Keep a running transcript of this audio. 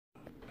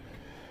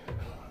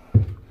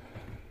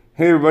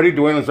Hey everybody,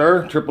 Dwayne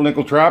Lazar, Triple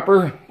Nickel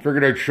Trapper.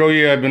 Figured I'd show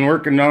you, I've been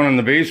working down in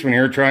the basement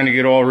here trying to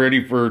get all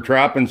ready for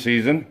trapping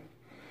season.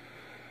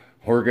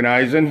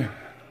 Organizing.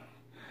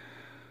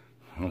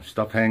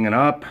 Stuff hanging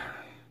up.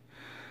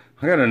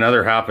 I got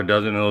another half a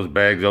dozen of those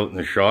bags out in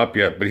the shop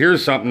yet, but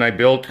here's something I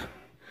built.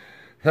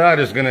 That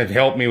is going to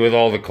help me with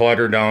all the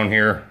clutter down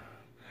here.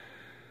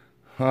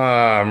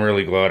 I'm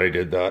really glad I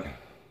did that.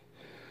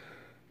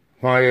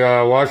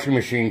 My washing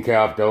machine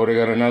capped out. I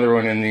got another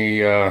one in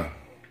the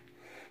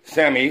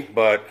semi,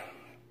 but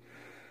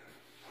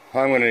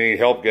I'm going to need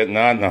help getting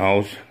that in the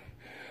house.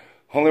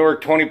 Only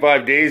worked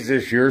 25 days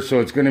this year, so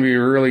it's going to be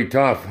really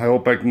tough. I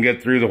hope I can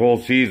get through the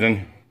whole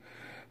season.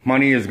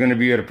 Money is going to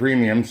be at a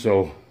premium,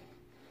 so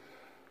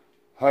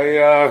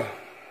I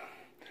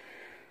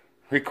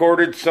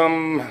recorded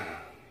some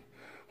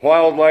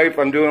wildlife.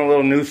 I'm doing a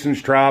little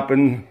nuisance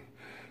trapping,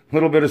 a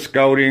little bit of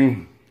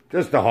scouting,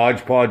 just a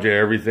hodgepodge of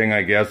everything,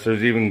 I guess.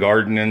 There's even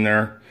garden in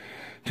there.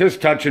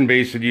 Just touching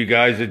base with you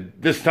guys.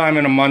 This time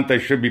in a month I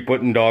should be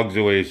putting dogs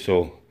away,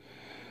 so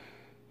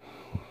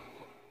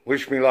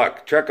wish me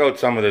luck. Check out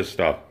some of this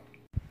stuff.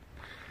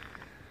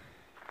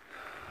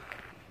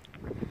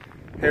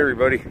 Hey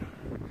everybody.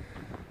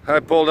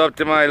 I pulled up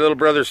to my little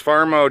brother's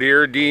farm out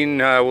here. Dean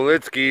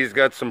Walitsky's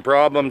got some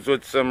problems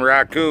with some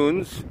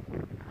raccoons.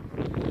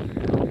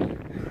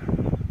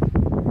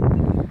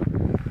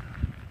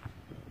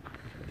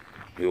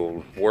 The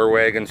old war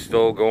wagon's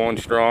still going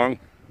strong.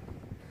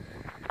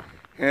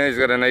 Yeah, he's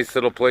got a nice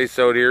little place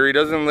out here. He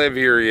doesn't live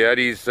here yet.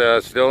 He's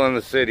still in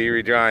the city,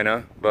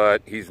 Regina,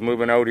 but he's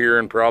moving out here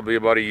in probably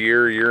about a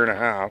year and a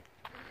half.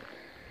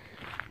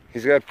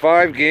 He's got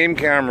 5 game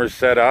cameras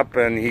set up,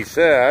 and he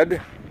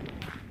said,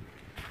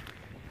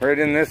 right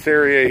in this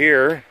area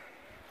here,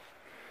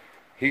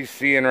 he's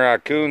seeing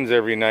raccoons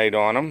every night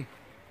on them.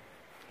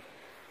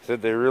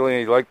 Said they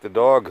really like the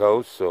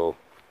doghouse, so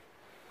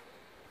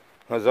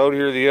I was out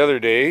here the other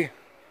day.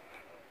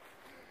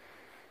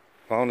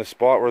 Found a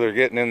spot where they're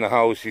getting in the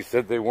house. He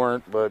said they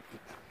weren't, but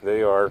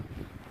they are.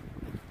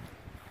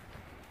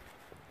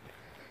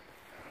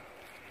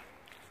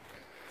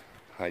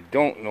 I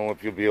don't know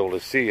if you'll be able to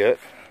see it,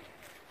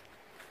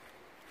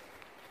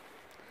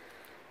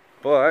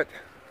 but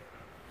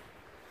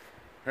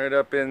right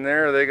up in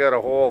there, they got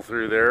a hole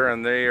through there,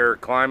 and they are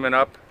climbing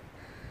up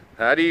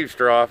that eaves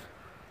trough.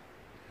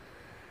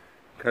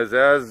 Because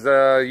as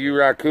you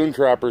raccoon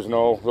trappers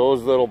know,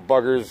 those little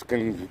buggers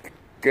can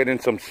get in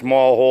some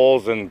small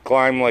holes and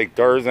climb like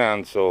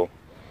Tarzan. So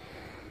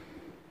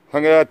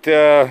I got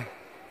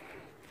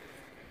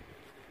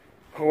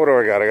what do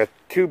I got? I got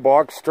 2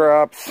 box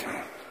traps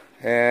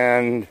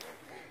and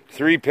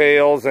 3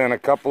 pails and a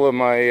couple of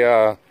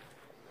my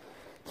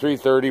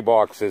 330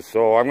 boxes.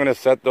 So I'm gonna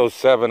set those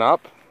 7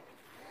 up,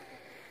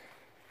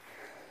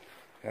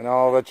 and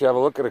I'll let you have a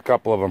look at a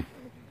couple of them.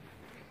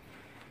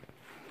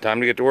 Time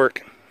to get to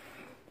work.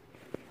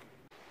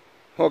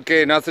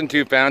 Okay, nothing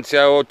too fancy.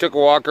 I took a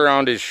walk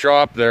around his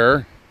shop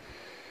there,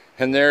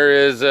 and there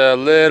is a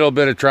little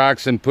bit of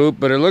tracks and poop,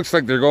 but it looks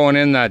like they're going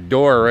in that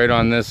door right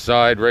on this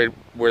side, right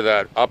where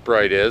that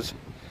upright is.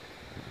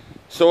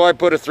 So I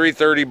put a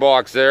 330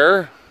 box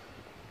there.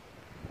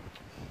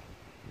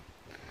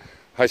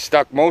 I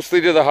stuck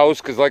mostly to the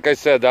house because, like I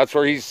said, that's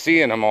where he's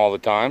seeing them all the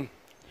time.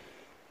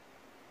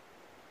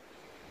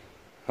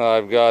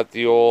 I've got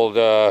the old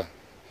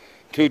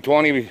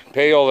 220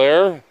 pail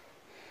there.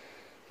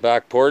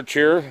 Back porch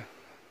here.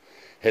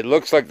 It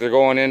looks like they're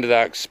going into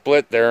that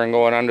split there and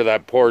going under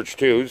that porch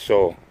too,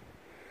 so.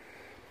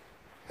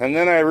 And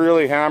then I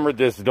really hammered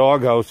this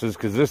dog houses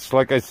because this,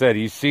 like I said,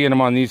 he's seeing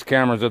them on these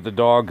cameras at the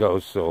dog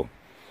house, so.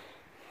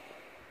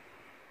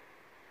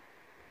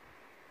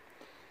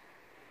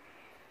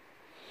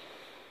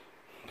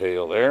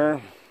 Pail there.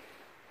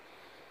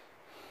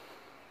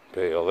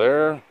 Pail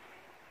there.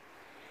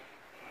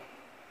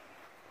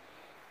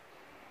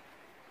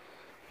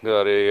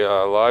 Got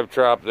a live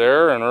trap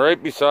there, and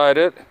right beside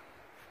it,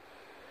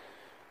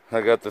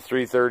 I got the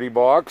 330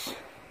 box.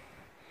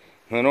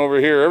 And over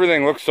here,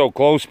 everything looks so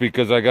close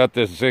because I got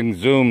this thing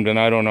zoomed, and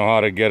I don't know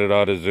how to get it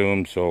out of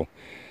zoom. So,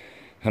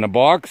 and a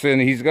box, and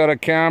he's got a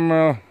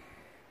camera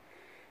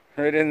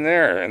right in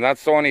there, and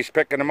that's the one he's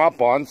picking them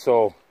up on.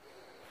 So,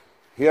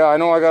 yeah, I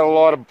know I got a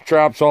lot of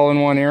traps all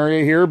in one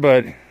area here,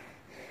 but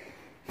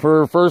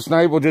for first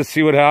night, we'll just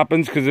see what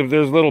happens, because if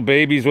there's little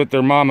babies with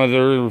their mama,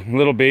 their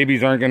little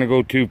babies aren't going to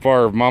go too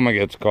far if mama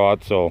gets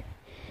caught, so.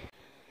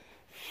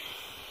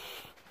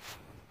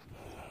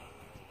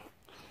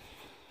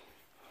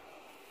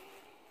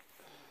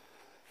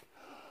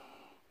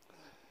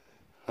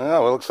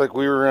 Well, it looks like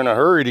we were in a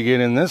hurry to get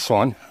in this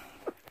one.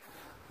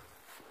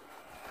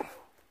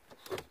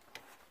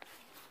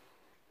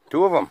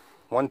 2 of them,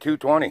 1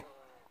 220.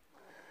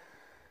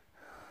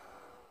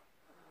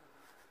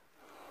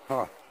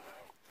 Huh.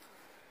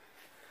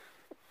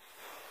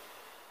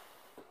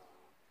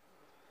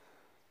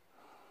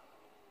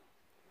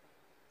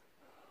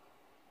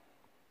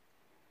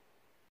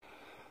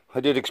 I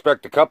did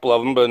expect a couple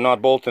of them, but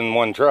not both in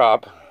one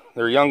trap.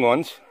 They're young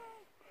ones.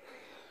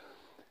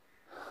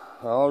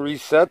 I'll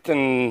reset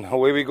and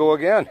away we go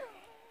again.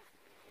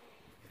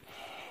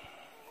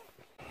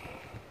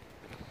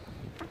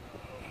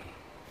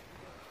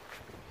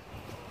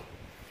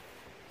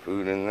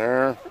 Food in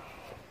there,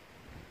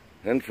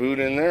 and food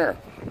in there.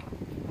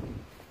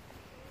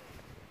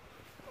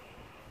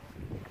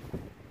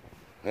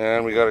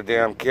 And we got a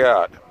damn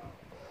cat.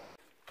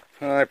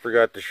 I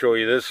forgot to show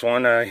you this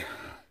one. I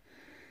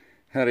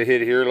had a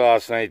hit here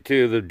last night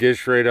too. The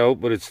dish right out,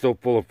 but it's still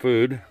full of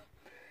food.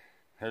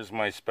 Here's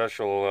my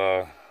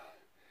special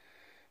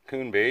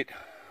coon bait.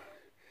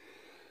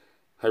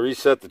 I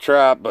reset the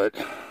trap, but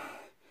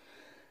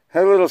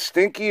had a little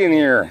stinky in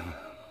here.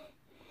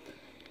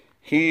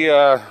 He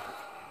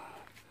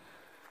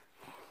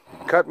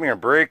cut me a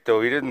break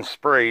though. He didn't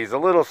spray. He's a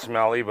little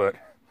smelly, but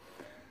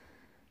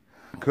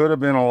could have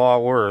been a lot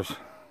worse.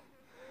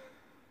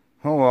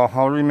 Oh well,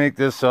 I'll remake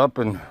this up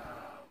and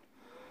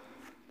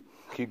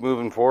keep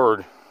moving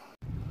forward.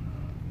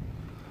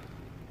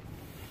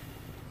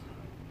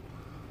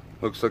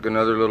 Looks like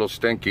another little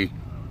stinky.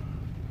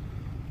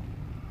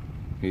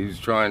 He's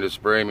trying to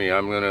spray me.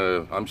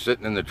 I'm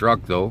sitting in the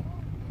truck though.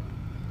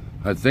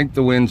 I think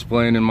the wind's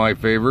playing in my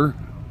favor.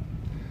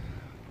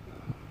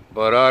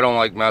 But I don't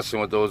like messing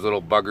with those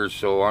little buggers,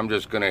 so I'm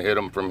just gonna hit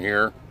him from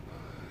here.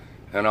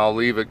 And I'll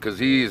leave it because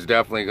he is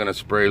definitely gonna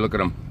spray. Look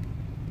at him.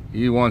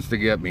 He wants to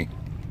get me.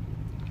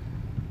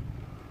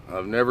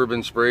 I've never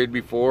been sprayed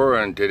before,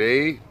 and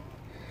today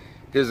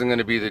isn't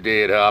gonna be the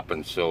day it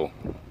happens, so.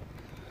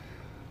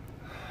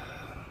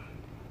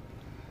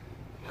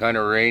 Kind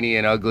of rainy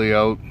and ugly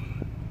out.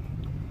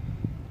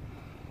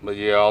 But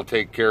yeah, I'll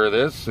take care of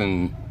this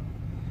and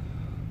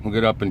we'll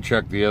get up and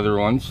check the other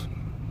ones.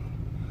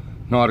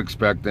 Not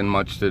expecting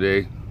much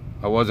today.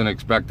 I wasn't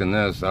expecting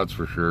this, that's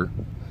for sure.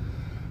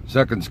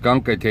 Second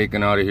skunk I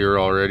taken out of here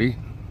already.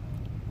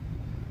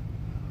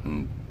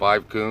 And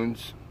 5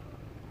 coons.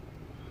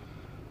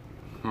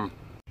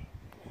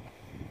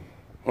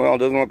 Well, it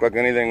doesn't look like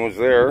anything was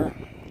there.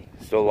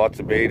 Still lots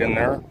of bait in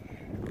there.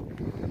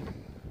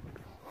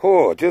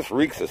 Oh, it just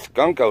reeks of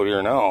skunk out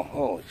here now.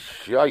 Holy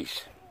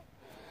shice.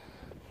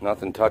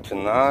 Nothing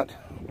touching that.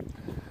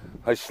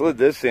 I slid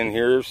this in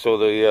here so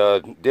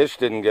the dish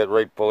didn't get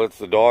right full. It's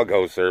the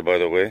doghouse there, by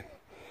the way.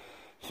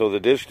 So the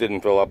dish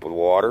didn't fill up with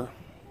water.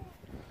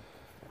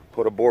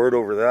 Put a board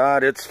over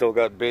that. It's still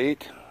got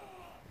bait.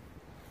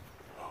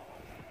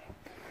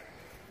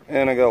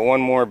 And I got one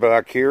more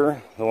back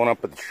here. The one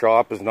up at the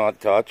shop is not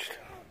touched.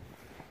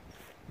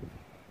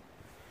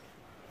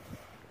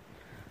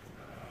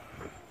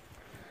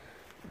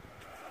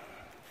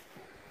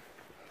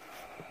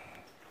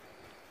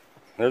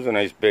 There's a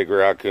nice big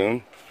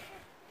raccoon.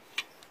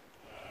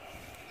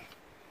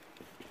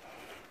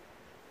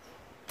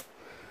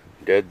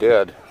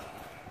 Dead.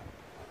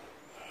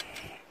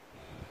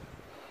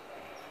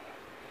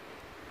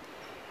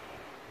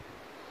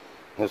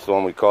 This is the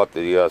one we caught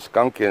the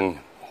skunk in.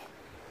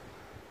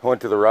 I went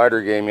to the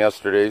Rider game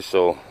yesterday,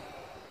 so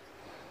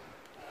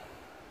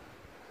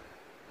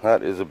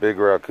that is a big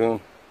raccoon.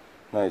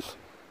 Nice.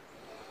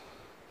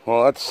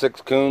 Well, that's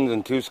 6 coons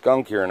and 2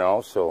 skunk here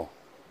now, so.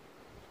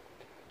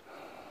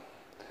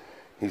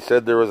 He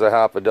said there was a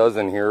half a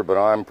dozen here, but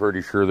I'm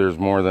pretty sure there's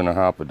more than a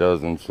half a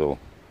dozen, so.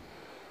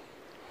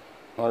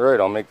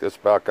 Alright, I'll make this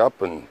back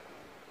up, and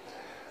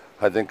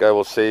I think I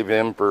will save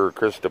him for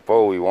Chris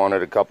Defoe. He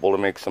wanted a couple to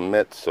make some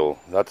mitts, so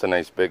that's a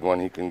nice big one.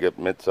 He can get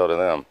mitts out of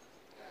them.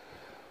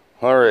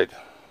 Alright,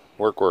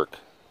 work.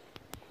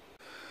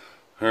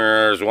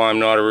 There's why I'm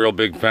not a real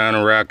big fan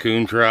of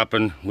raccoon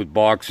trapping with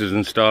boxes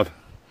and stuff.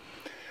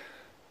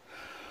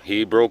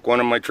 He broke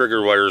one of my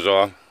trigger wires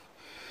off.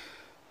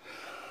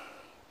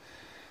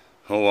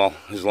 Oh well,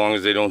 as long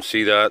as they don't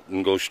see that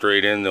and go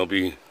straight in,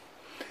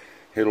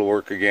 it'll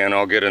work again.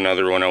 I'll get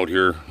another one out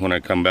here when I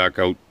come back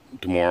out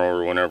tomorrow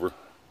or whenever.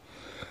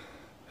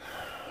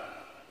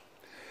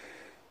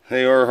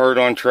 They are hard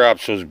on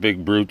traps, those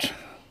big brutes.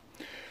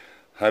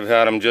 I've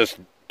had them just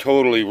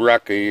totally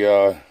wreck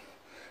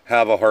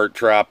have a heart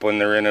trap when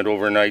they're in it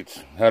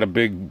overnight. Had a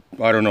big,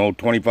 I don't know,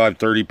 25,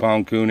 30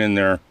 pound coon in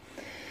there.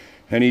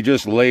 And he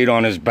just laid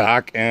on his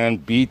back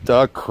and beat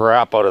the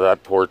crap out of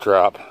that poor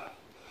trap.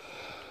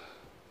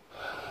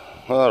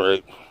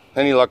 Alright,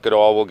 any luck at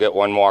all, we'll get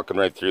one walking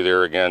right through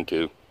there again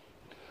too.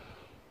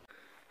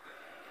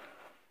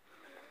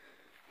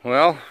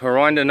 Well, we're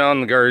winding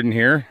down the garden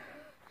here.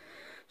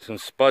 Some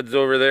spuds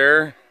over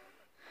there.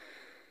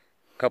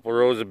 A couple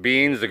rows of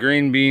beans. The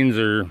green beans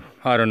are,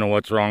 I don't know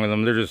what's wrong with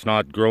them. They're just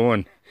not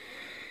growing.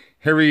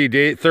 Every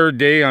day, third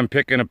day, I'm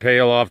picking a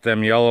pail off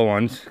them yellow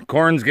ones.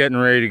 Corn's getting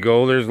ready to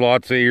go. There's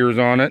lots of ears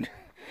on it.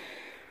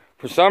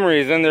 For some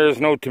reason, there's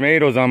no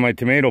tomatoes on my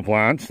tomato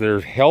plants. They're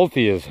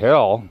healthy as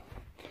hell.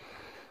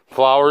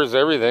 Flowers,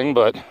 everything,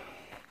 but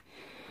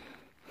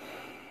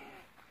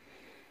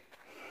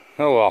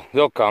oh well,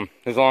 they'll come.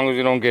 As long as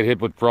we don't get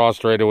hit with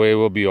frost right away,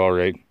 we'll be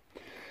alright.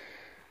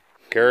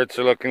 Carrots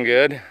are looking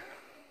good.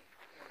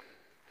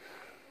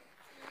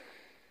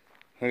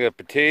 I got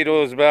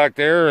potatoes back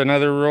there,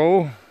 another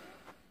row.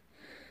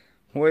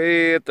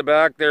 Way at the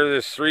back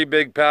there's 3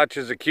 big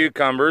patches of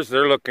cucumbers.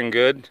 They're looking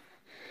good.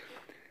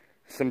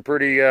 Some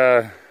pretty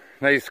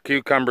nice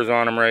cucumbers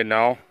on them right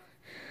now.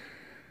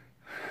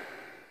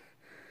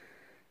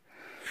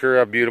 Sure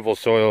have beautiful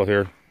soil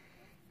here.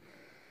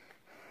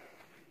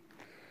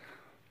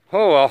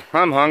 Oh well,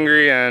 I'm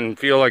hungry and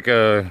feel like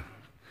a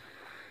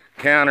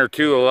can or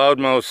two of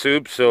loudmouth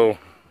soup, so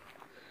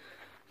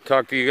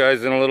talk to you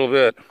guys in a little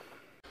bit.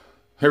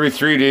 Every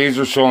 3 days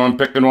or so I'm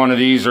picking one of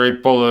these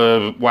right full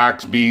of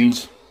wax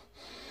beans.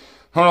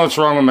 I don't know what's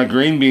wrong with my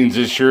green beans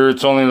this year.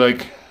 It's only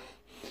like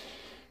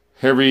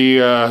every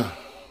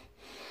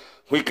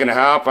week and a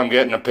half I'm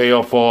getting a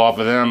pail full off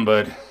of them,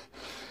 but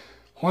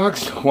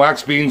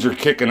wax beans are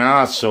kicking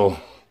ass, so,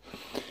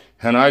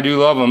 and I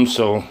do love them,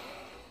 so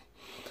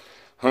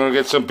I'm gonna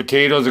get some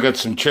potatoes. I got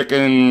some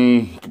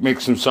chicken, make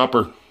some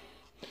supper.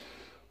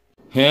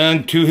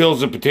 And 2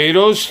 hills of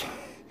potatoes.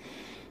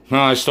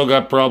 Now I still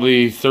got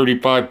probably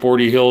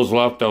 35-40 hills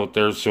left out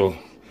there, so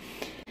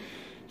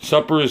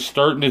supper is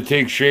starting to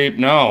take shape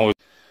now.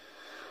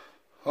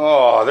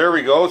 Oh, there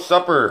we go,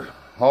 supper.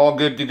 All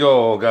good to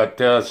go. Got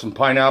some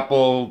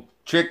pineapple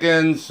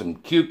chicken, some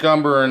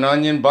cucumber and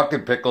onion,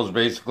 bucket pickles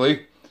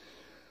basically.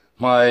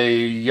 My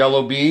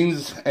yellow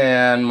beans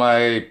and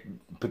my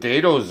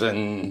potatoes,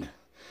 and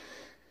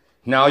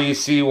now you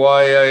see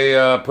why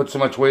I put so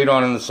much weight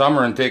on in the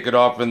summer and take it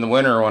off in the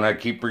winter when I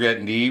keep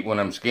forgetting to eat when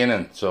I'm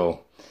skinning. So,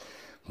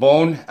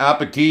 bon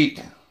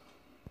appetit.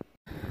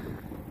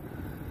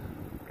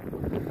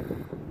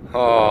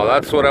 Oh,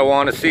 that's what I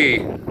want to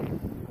see.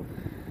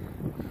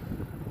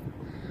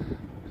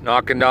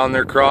 Knocking down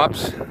their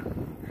crops.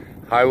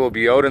 I will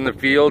be out in the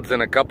fields in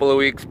a couple of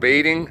weeks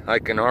baiting. I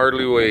can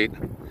hardly wait.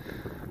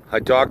 I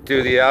talked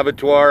to the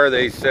abattoir.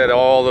 They said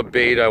all the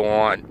bait I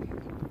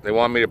want. They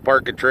want me to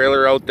park a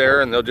trailer out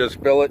there and they'll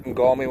just fill it and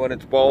call me when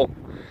it's full.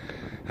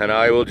 And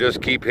I will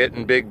just keep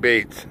hitting big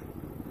baits.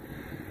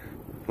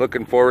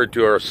 Looking forward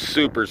to our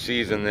super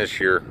season this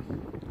year.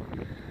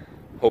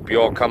 Hope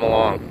you all come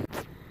along.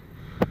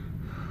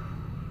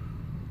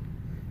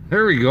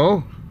 There we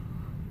go.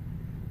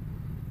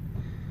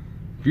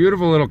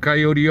 Beautiful little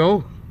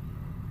coyote-o.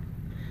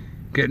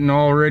 Getting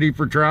all ready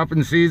for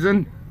trapping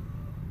season.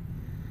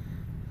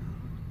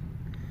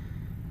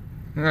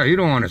 Yeah, you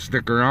don't want to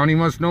stick around. He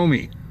must know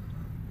me.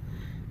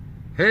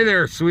 Hey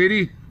there,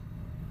 sweetie.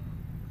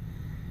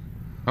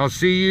 I'll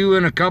see you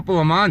in a couple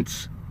of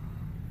months.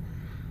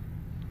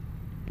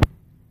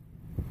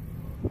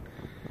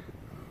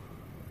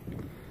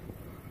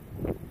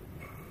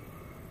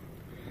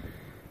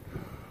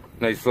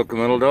 Nice looking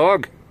little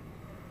dog.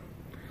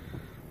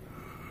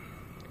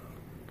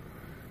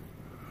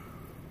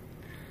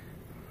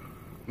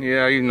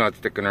 Yeah, he's not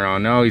sticking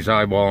around now. He's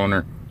eyeballing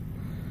her.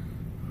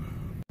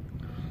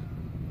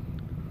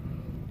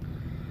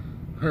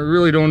 I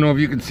really don't know if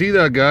you can see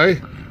that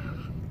guy.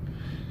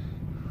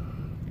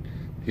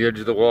 The edge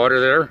of the water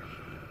there.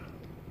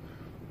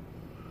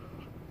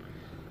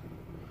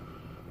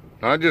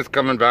 I'm just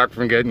coming back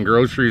from getting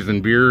groceries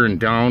and beer in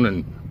town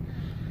and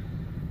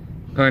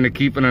kind of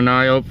keeping an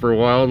eye out for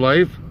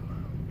wildlife.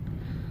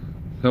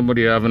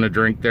 Somebody having a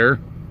drink there.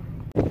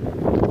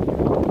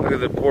 Look at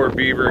the poor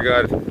beaver,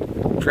 got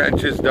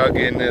trenches dug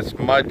in this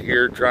mud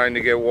here trying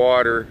to get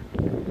water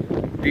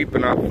deep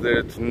enough that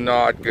it's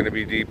not going to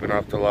be deep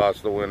enough to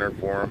last the winter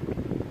for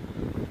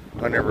him.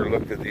 I never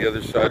looked at the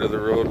other side of the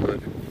road, but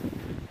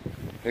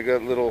they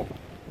got little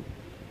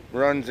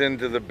runs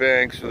into the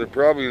bank, so they're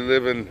probably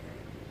living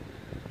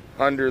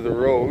under the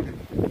road,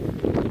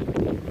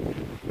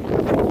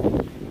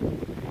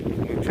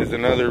 which is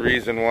another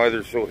reason why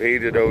they're so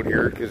hated out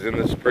here, because in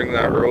the spring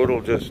that road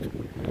will just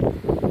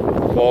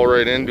fall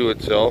right into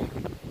itself.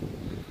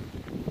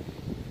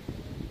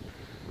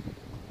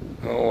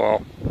 Oh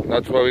well,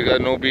 that's why we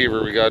got no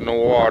beaver, we got no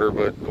water,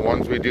 but the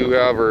ones we do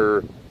have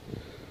are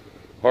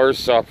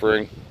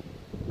suffering.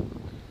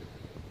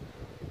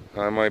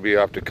 I might be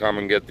have to come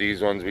and get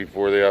these ones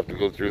before they have to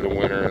go through the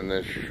winter in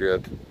this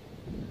shit.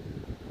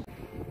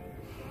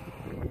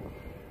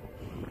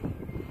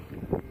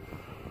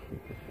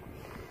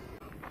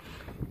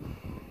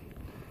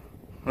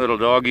 Little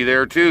doggy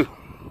there too.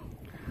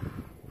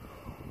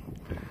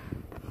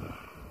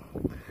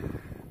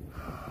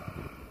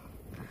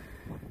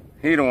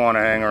 He don't want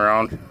to hang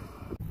around.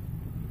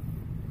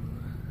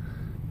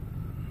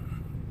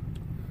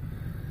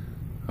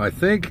 I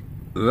think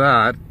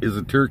that is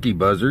a turkey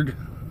buzzard.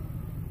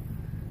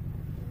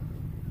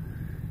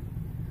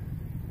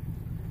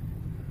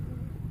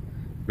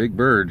 Big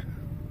bird.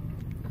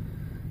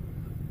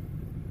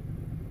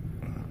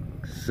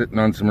 Sitting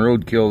on some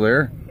roadkill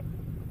there.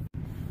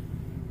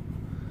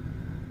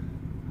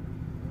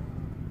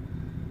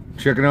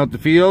 Checking out the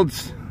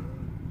fields.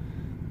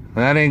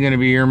 That ain't gonna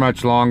be here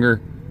much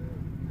longer.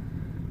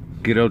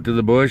 Get out to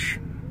the bush.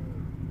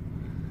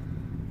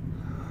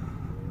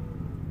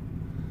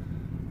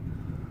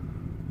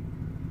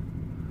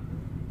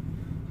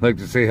 Like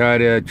to say hi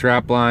to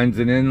Trap Lines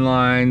and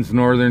Inlines,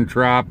 Northern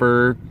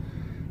Trapper,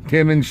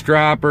 Timmins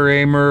Trapper,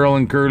 A. Merle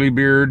and Curly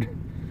Beard,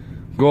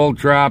 Gold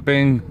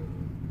Trapping,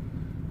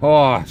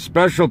 Oh,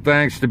 special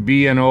thanks to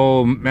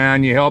B&O.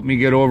 Man, you helped me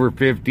get over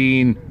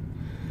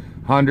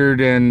 1,500,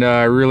 and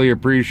I really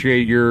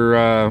appreciate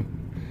your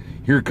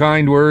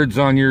kind words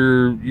on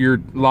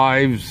your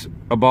lives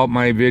about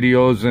my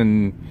videos.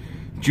 And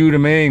Judah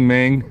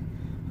Ming.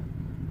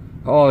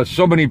 Oh, there's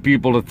so many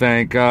people to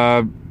thank.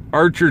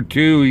 Archer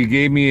 2,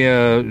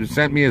 he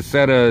sent me a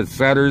set of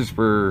setters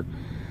for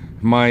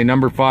my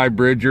number 5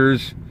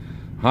 Bridgers.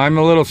 I'm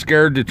a little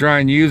scared to try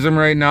and use them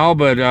right now,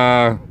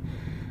 but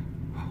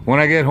when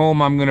I get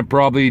home, I'm gonna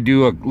probably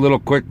do a little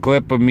quick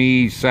clip of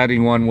me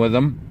setting one with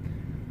them.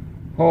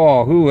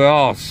 Oh, who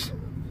else?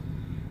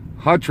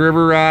 Hutch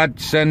River Rat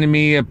sending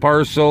me a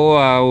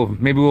parcel.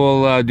 Maybe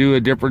we'll do a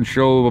different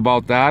show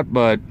about that,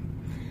 but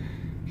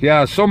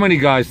yeah, so many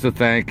guys to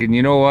thank. And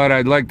you know what?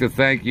 I'd like to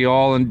thank you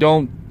all, and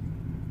don't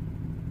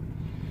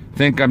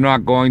think I'm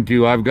not going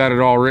to. I've got it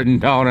all written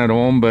down at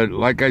home, but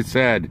like I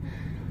said,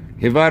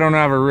 if I don't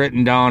have it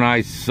written down,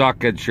 I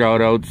suck at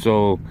shout outs.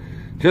 So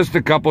just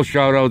a couple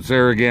shout outs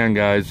there again,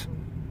 guys.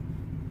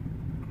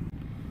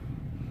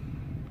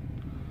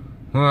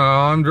 Well,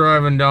 I'm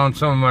driving down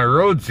some of my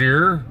roads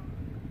here,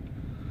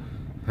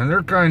 and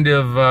they're kind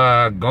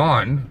of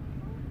gone.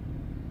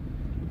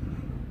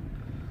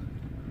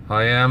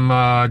 I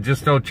am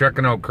just out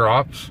checking out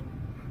crops,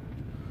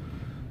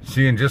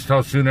 seeing just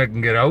how soon I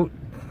can get out.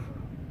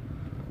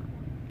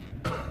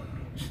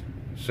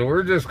 So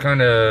we're just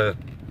kind of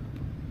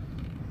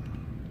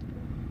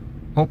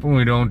hoping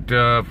we don't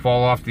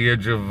fall off the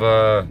edge of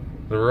the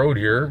road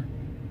here.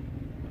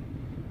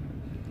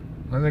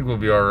 I think we'll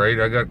be all right.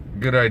 I got a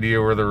good idea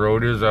where the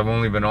road is. I've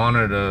only been on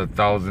it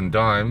 1,000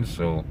 times,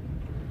 so.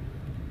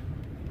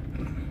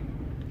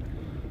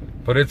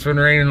 But it's been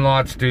raining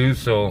lots too,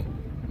 so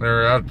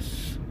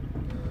that's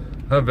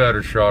a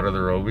better shot of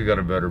the road. We got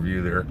a better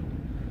view there.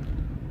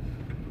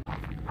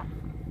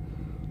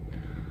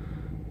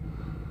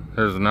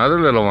 There's another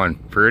little one,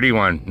 pretty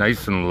one,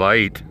 nice and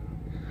light.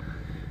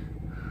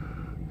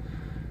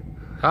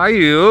 Hi,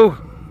 you.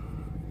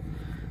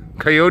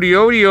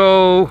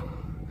 Coyote-o-de-o.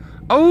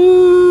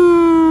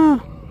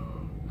 Oh!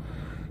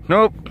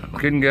 Nope,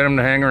 couldn't get him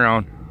to hang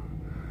around.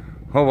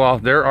 Oh well,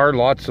 there are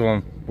lots of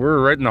them. We're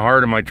right in the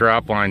heart of my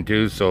trap line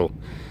too, so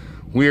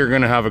we are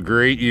going to have a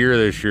great year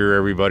this year,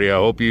 everybody. I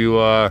hope you,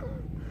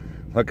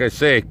 like I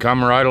say,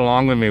 come right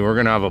along with me. We're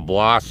going to have a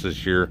blast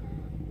this year.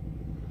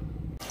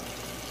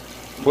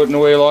 Putting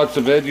away lots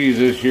of veggies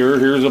this year.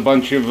 Here's a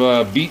bunch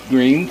of beet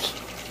greens.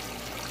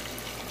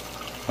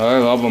 I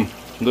love them.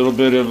 A little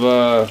bit of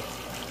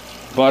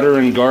butter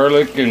and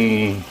garlic,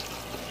 and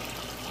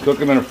cook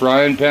them in a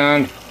frying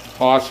pan.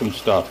 Awesome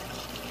stuff.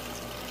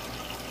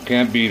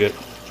 Can't beat it.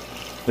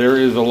 There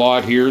is a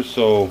lot here,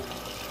 so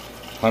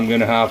I'm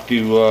gonna have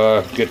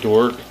to get to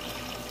work.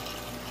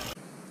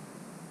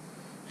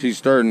 She's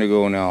starting to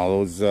go now.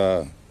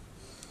 Those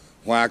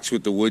wax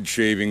with the wood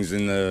shavings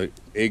in the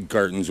egg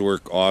cartons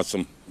work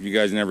awesome. If you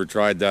guys never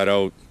tried that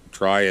out,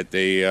 try it.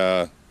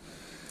 They'll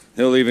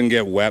even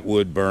get wet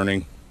wood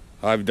burning.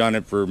 I've done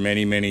it for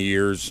many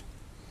years.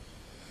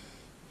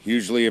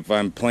 Usually if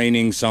I'm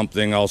planing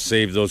something, I'll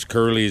save those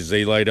curlies.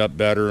 They light up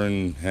better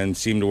and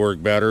seem to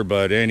work better,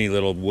 but any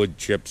little wood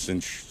chips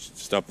and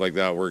stuff like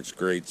that works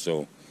great.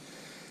 So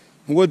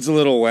wood's a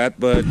little wet,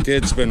 but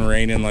it's been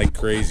raining like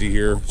crazy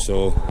here,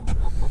 so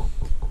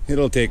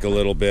it'll take a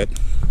little bit.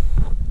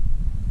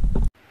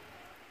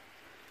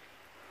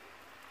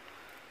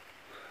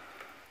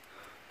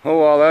 Oh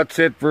well, that's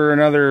it for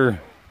another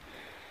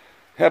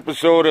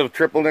episode of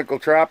Triple Nickel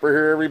Trapper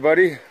here,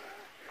 everybody.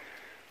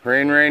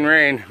 Rain, rain,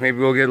 rain. Maybe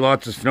we'll get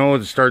lots of snow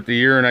to start the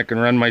year and I can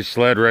run my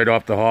sled right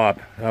off the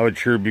hop. That would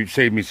sure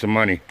save me some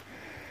money.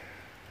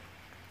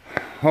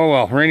 Oh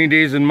well, rainy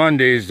days and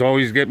Mondays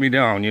always get me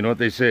down, you know what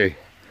they say.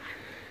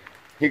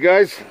 You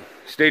guys,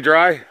 stay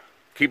dry,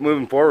 keep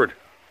moving forward.